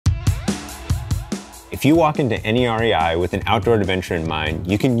If you walk into any REI with an outdoor adventure in mind,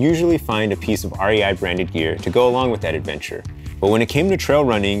 you can usually find a piece of REI branded gear to go along with that adventure. But when it came to trail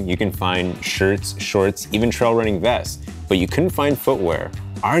running, you can find shirts, shorts, even trail running vests, but you couldn't find footwear,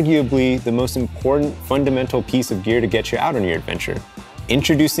 arguably the most important fundamental piece of gear to get you out on your adventure.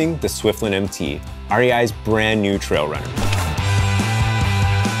 Introducing the Swiftland MT, REI's brand new trail runner.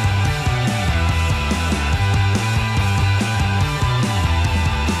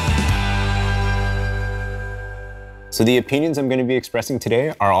 So the opinions I'm going to be expressing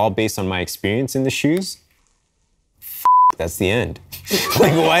today are all based on my experience in the shoes. That's the end.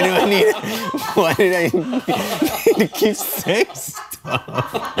 Like, why did I need to keep saying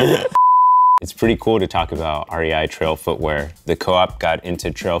stuff? It's pretty cool to talk about REI trail footwear. The co-op got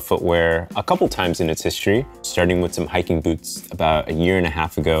into trail footwear a couple times in its history, starting with some hiking boots about a year and a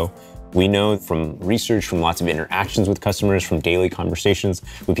half ago. We know from research, from lots of interactions with customers, from daily conversations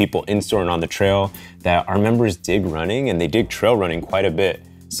with people in store and on the trail, that our members dig running and they dig trail running quite a bit.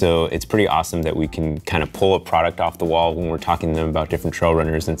 So it's pretty awesome that we can kind of pull a product off the wall when we're talking to them about different trail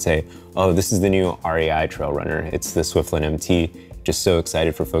runners and say, oh, this is the new REI trail runner. It's the Swiftland MT. Just so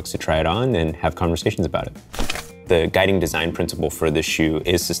excited for folks to try it on and have conversations about it. The guiding design principle for this shoe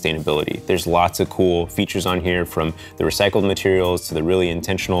is sustainability. There's lots of cool features on here, from the recycled materials to the really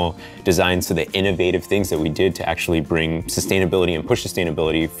intentional designs to the innovative things that we did to actually bring sustainability and push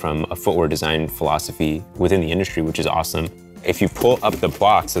sustainability from a footwear design philosophy within the industry, which is awesome. If you pull up the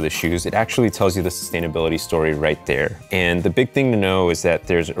box of the shoes, it actually tells you the sustainability story right there. And the big thing to know is that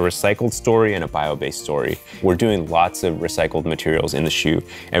there's a recycled story and a bio-based story. We're doing lots of recycled materials in the shoe,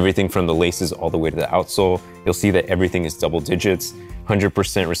 everything from the laces all the way to the outsole. You'll see that everything is double digits, 100%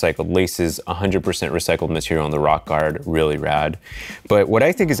 recycled laces, 100% recycled material on the rock guard, really rad. But what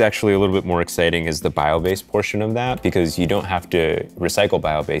I think is actually a little bit more exciting is the bio-based portion of that, because you don't have to recycle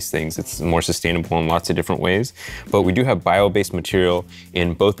bio-based things. It's more sustainable in lots of different ways. But we do have bio-based material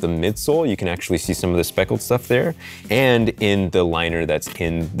in both the midsole, you can actually see some of the speckled stuff there, and in the liner that's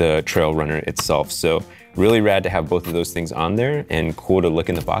in the trail runner itself. So really rad to have both of those things on there, and cool to look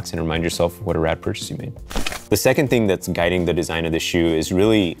in the box and remind yourself what a rad purchase you made. The second thing that's guiding the design of the shoe is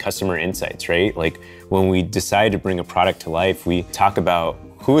really customer insights, right? Like, when we decide to bring a product to life, we talk about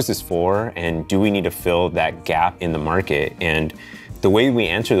who is this for and do we need to fill that gap in the market? And the way we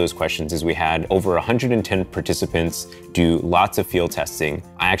answer those questions is we had over 110 participants do lots of field testing.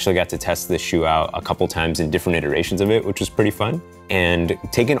 I actually got to test this shoe out a couple times in different iterations of it, which was pretty fun. And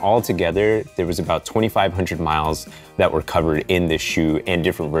taken all together, there was about 2,500 miles that were covered in this shoe and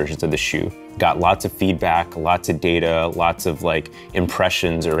different versions of the shoe. Got lots of feedback, lots of data, lots of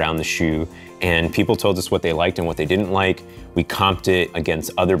impressions around the shoe. And people told us what they liked and what they didn't like. We comped it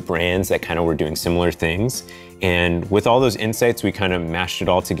against other brands that kind of were doing similar things. And with all those insights, we kind of mashed it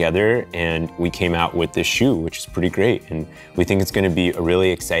all together and we came out with this shoe, which is pretty great. And we think it's going to be a really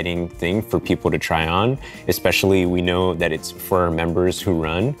exciting thing for people to try on, especially we know that it's for our members who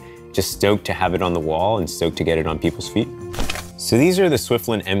run. Just stoked to have it on the wall and stoked to get it on people's feet. So these are the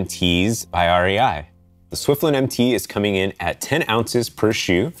Swiftland MTs by REI. The Swiftland MT is coming in at 10 ounces per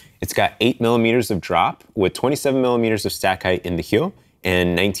shoe. It's got 8 millimeters of drop with 27 millimeters of stack height in the heel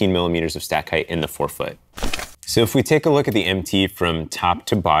and 19 millimeters of stack height in the forefoot. So if we take a look at the MT from top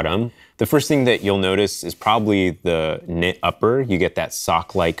to bottom, the first thing that you'll notice is probably the knit upper. You get that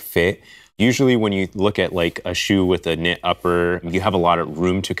sock-like fit. Usually when you look at a shoe with a knit upper, you have a lot of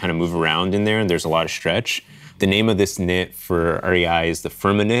room to kind of move around in there and there's a lot of stretch. The name of this knit for REI is the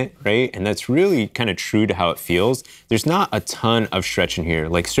Firma-knit, right? And that's really kind of true to how it feels. There's not a ton of stretch in here.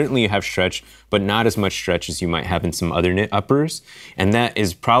 Certainly you have stretch, but not as much stretch as you might have in some other knit uppers. And that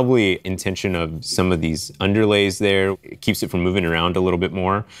is probably intention of some of these underlays there. It keeps it from moving around a little bit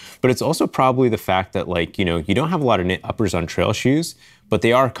more. But it's also probably the fact that you don't have a lot of knit uppers on trail shoes, but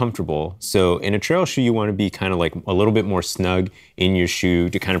they are comfortable. So in a trail shoe, you want to be kind of a little bit more snug in your shoe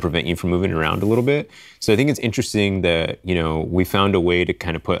to kind of prevent you from moving around a little bit. So I think it's interesting that, we found a way to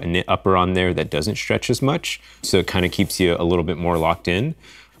kind of put a knit upper on there that doesn't stretch as much. So it kind of keeps you a little bit more locked in.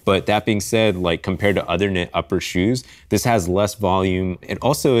 But that being said, compared to other knit upper shoes, this has less volume. It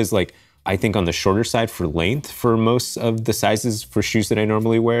also is I think on the shorter side for length for most of the sizes for shoes that I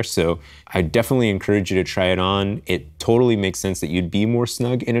normally wear. So I definitely encourage you to try it on. It totally makes sense that you'd be more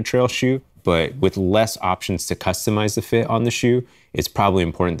snug in a trail shoe, but with less options to customize the fit on the shoe, it's probably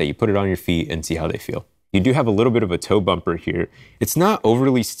important that you put it on your feet and see how they feel. You do have a little bit of a toe bumper here. It's not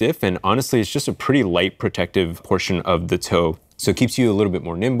overly stiff, and honestly, it's just a pretty light protective portion of the toe. So it keeps you a little bit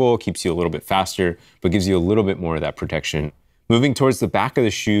more nimble, keeps you a little bit faster, but gives you a little bit more of that protection. Moving towards the back of the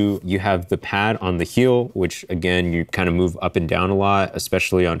shoe, you have the pad on the heel, which again, you kind of move up and down a lot,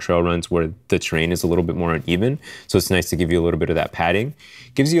 especially on trail runs where the terrain is a little bit more uneven. So it's nice to give you a little bit of that padding.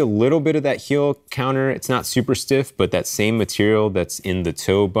 Gives you a little bit of that heel counter. It's not super stiff, but that same material that's in the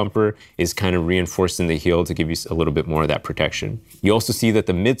toe bumper is kind of reinforced in the heel to give you a little bit more of that protection. You also see that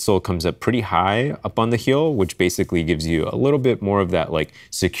the midsole comes up pretty high up on the heel, which basically gives you a little bit more of that like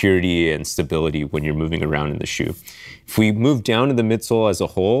security and stability when you're moving around in the shoe. If we move down to the midsole as a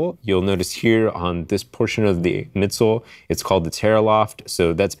whole, you'll notice here on this portion of the midsole, it's called the Terraloft.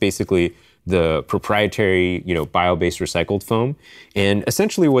 So that's basically the proprietary, bio-based recycled foam. And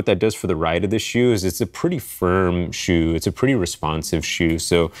essentially what that does for the ride of the shoe is it's a pretty firm shoe. It's a pretty responsive shoe.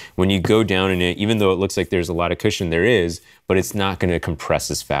 So when you go down in it, even though it looks like there's a lot of cushion, there is, but it's not gonna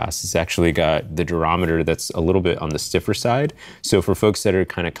compress as fast. It's actually got the durometer that's a little bit on the stiffer side. So for folks that are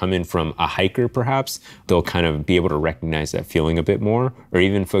kind of coming from a hiker perhaps, they'll kind of be able to recognize that feeling a bit more, or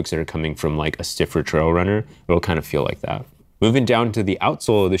even folks that are coming from like a stiffer trail runner, it'll kind of feel like that. Moving down to the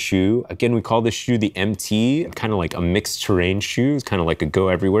outsole of the shoe, again, we call this shoe the MT, kind of like a mixed terrain shoe. It's kind of like a go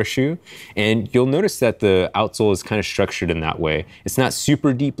everywhere shoe. And you'll notice that the outsole is kind of structured in that way. It's not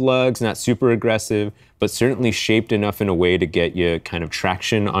super deep lugs, not super aggressive, but certainly shaped enough in a way to get you kind of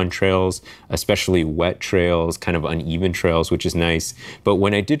traction on trails, especially wet trails, kind of uneven trails, which is nice. But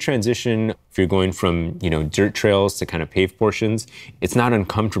when I did transition, if you're going from, dirt trails to kind of paved portions, it's not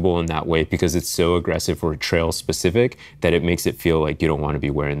uncomfortable in that way because it's so aggressive or trail specific that it makes it feel like you don't want to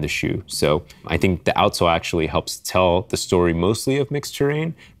be wearing the shoe. So I think the outsole actually helps tell the story mostly of mixed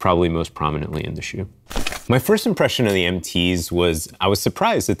terrain, probably most prominently in the shoe. My first impression of the MTs was I was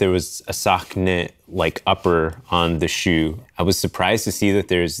surprised that there was a sock knit like upper on the shoe. I was surprised to see that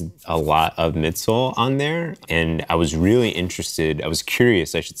there's a lot of midsole on there, and I was really interested, I was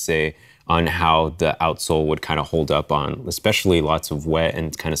curious, I should say, on how the outsole would kind of hold up on, especially lots of wet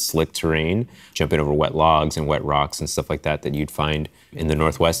and kind of slick terrain, jumping over wet logs and wet rocks and stuff like that that you'd find in the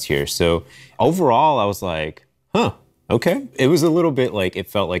Northwest here. So overall, I was like, huh. Okay. It was a little bit like, it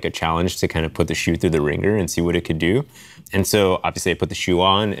felt like a challenge to kind of put the shoe through the ringer and see what it could do. And so obviously I put the shoe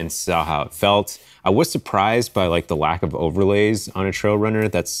on and saw how it felt. I was surprised by like the lack of overlays on a trail runner.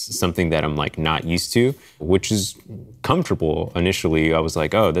 That's something that I'm like not used to, which is comfortable initially. I was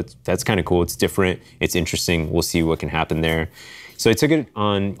like, oh, that's kind of cool. It's different. It's interesting. We'll see what can happen there. So I took it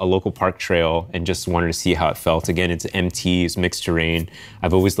on a local park trail and just wanted to see how it felt. Again, it's MT, it's mixed terrain.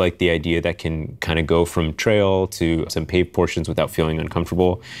 I've always liked the idea that can kind of go from trail to some paved portions without feeling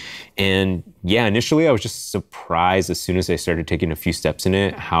uncomfortable. And yeah, initially I was just surprised as soon as I started taking a few steps in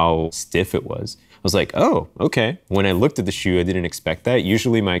it, how stiff it was. I was like, oh, okay. When I looked at the shoe, I didn't expect that.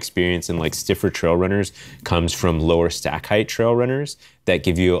 Usually my experience in like stiffer trail runners comes from lower stack height trail runners that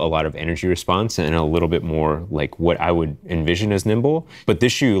give you a lot of energy response and a little bit more like what I would envision as nimble. But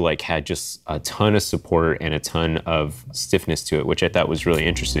this shoe like had just a ton of support and a ton of stiffness to it, which I thought was really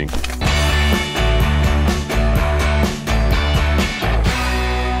interesting.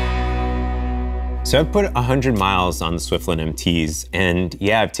 So I've put 100 miles on the Swiftland MTs, and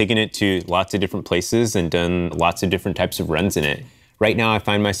yeah, I've taken it to lots of different places and done lots of different types of runs in it. Right now I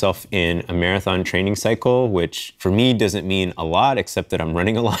find myself in a marathon training cycle, which for me doesn't mean a lot, except that I'm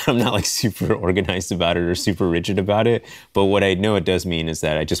running a lot. I'm not like super organized about it or super rigid about it. But what I know it does mean is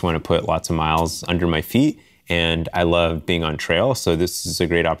that I just want to put lots of miles under my feet. And I love being on trail, so this is a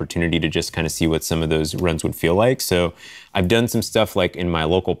great opportunity to just kind of see what some of those runs would feel like. So I've done some stuff like in my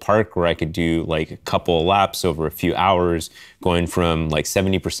local park where I could do like a couple laps over a few hours, going from like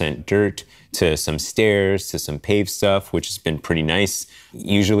 70% dirt to some stairs to some paved stuff, which has been pretty nice.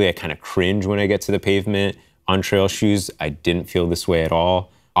 Usually I kind of cringe when I get to the pavement on trail shoes. I didn't feel this way at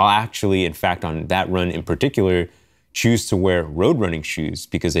all. I'll actually, in fact, on that run in particular, choose to wear road running shoes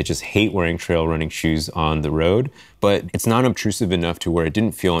because I just hate wearing trail running shoes on the road. But it's not obtrusive enough to where it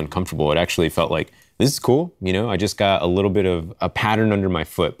didn't feel uncomfortable. It actually felt like, this is cool. I just got a little bit of a pattern under my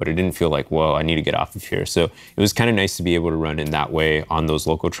foot, but it didn't feel like, whoa, I need to get off of here. So it was kind of nice to be able to run in that way on those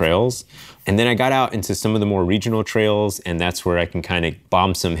local trails. And then I got out into some of the more regional trails, and that's where I can kind of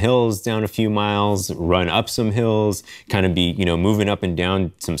bomb some hills down a few miles, run up some hills, kind of be, moving up and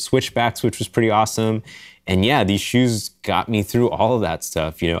down some switchbacks, which was pretty awesome. And yeah, these shoes got me through all of that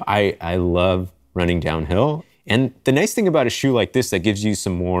stuff. I love running downhill. And the nice thing about a shoe like this that gives you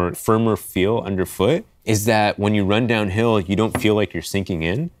some more firmer feel underfoot is that when you run downhill, you don't feel like you're sinking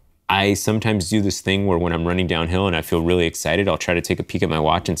in. I sometimes do this thing where when I'm running downhill and I feel really excited, I'll try to take a peek at my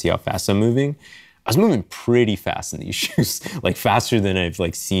watch and see how fast I'm moving. I was moving pretty fast in these shoes, like faster than I've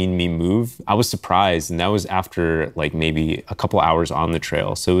like seen me move. I was surprised, and that was after like maybe a couple hours on the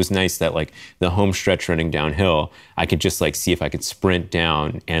trail. So it was nice that like the home stretch running downhill, I could just like see if I could sprint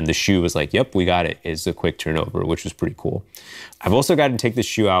down, and the shoe was like, yep, we got it. It's a quick turnover, which was pretty cool. I've also gotten to take the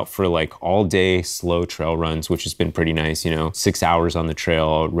shoe out for like all day slow trail runs, which has been pretty nice, you know, 6 hours on the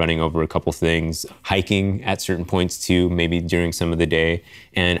trail, running over a couple things, hiking at certain points too, maybe during some of the day.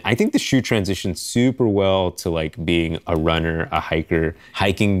 And I think the shoe transitions super well to like being a runner, a hiker,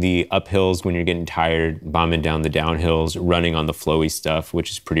 hiking the uphills when you're getting tired, bombing down the downhills, running on the flowy stuff, which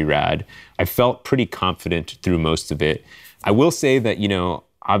is pretty rad. I felt pretty confident through most of it. I will say that, you know,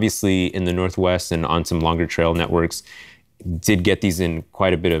 obviously in the Northwest and on some longer trail networks, did get these in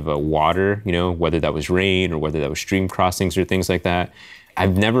quite a bit of water, you know, whether that was rain or whether that was stream crossings or things like that.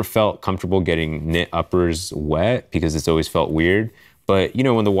 I've never felt comfortable getting knit uppers wet because it's always felt weird. But, you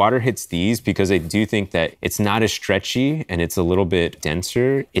know, when the water hits these, because I do think that it's not as stretchy and it's a little bit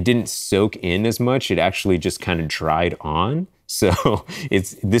denser, it didn't soak in as much. It actually just kind of dried on. So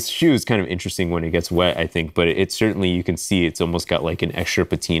this shoe is kind of interesting when it gets wet, I think, but it certainly, you can see it's almost got like an extra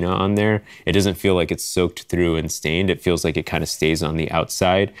patina on there. It doesn't feel like it's soaked through and stained. It feels like it kind of stays on the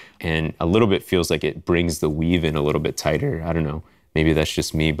outside, and a little bit feels like it brings the weave in a little bit tighter. I don't know, maybe that's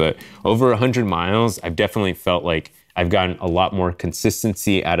just me, but over 100 miles, I've definitely felt like I've gotten a lot more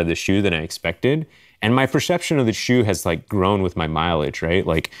consistency out of the shoe than I expected. And my perception of the shoe has like grown with my mileage, right?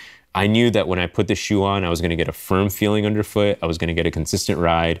 Like, I knew that when I put the shoe on, I was gonna get a firm feeling underfoot, I was gonna get a consistent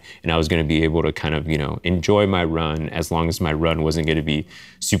ride, and I was gonna be able to kind of, you know, enjoy my run as long as my run wasn't gonna be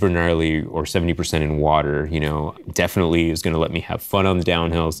super gnarly or 70% in water, you know. Definitely is gonna let me have fun on the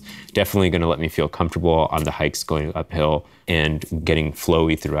downhills, definitely gonna let me feel comfortable on the hikes going uphill and getting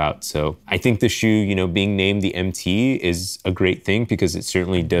flowy throughout. So I think the shoe, you know, being named the MT is a great thing because it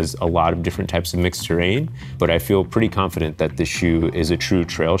certainly does a lot of different types of mixed terrain, but I feel pretty confident that this shoe is a true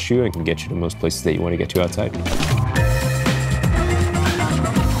trail shoe and can get you to most places that you want to get to outside.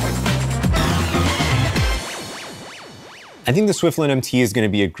 I think the Swiftland MT is going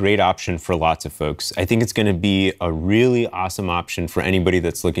to be a great option for lots of folks. I think it's going to be a really awesome option for anybody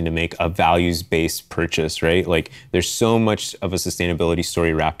that's looking to make a values-based purchase, right? Like, there's so much of a sustainability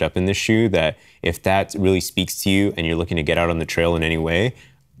story wrapped up in this shoe that if that really speaks to you and you're looking to get out on the trail in any way,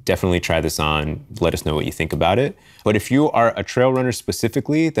 definitely try this on. Let us know what you think about it. But if you are a trail runner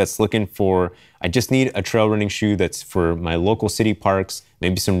specifically that's looking for, I just need a trail running shoe that's for my local city parks,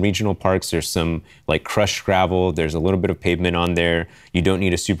 maybe some regional parks, there's some like crushed gravel, there's a little bit of pavement on there. You don't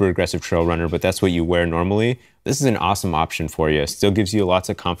need a super aggressive trail runner, but that's what you wear normally. This is an awesome option for you. Still gives you lots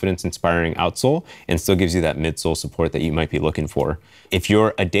of confidence inspiring outsole and still gives you that midsole support that you might be looking for. If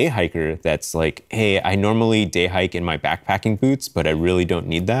you're a day hiker that's like, hey, I normally day hike in my backpacking boots, but I really don't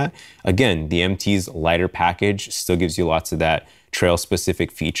need that. Again, the MT's lighter package still gives you lots of that trail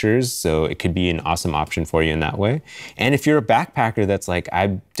specific features. So it could be an awesome option for you in that way. And if you're a backpacker that's like,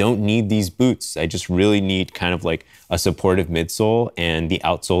 I don't need these boots, I just really need kind of like a supportive midsole and the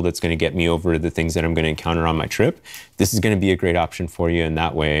outsole that's going to get me over the things that I'm going to encounter on my trip, this is going to be a great option for you in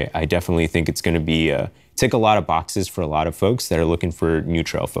that way. I definitely think it's going to be tick a lot of boxes for a lot of folks that are looking for new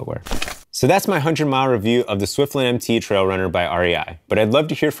trail footwear. So that's my 100-mile review of the Swiftland MT Trail Runner by REI. But I'd love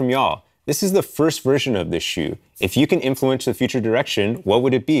to hear from y'all. This is the first version of this shoe. If you can influence the future direction, what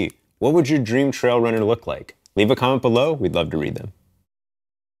would it be? What would your dream trail runner look like? Leave a comment below. We'd love to read them.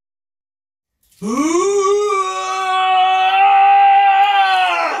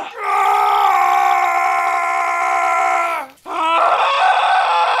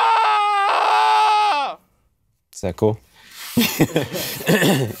 Is that cool?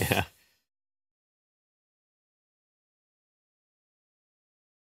 Yeah.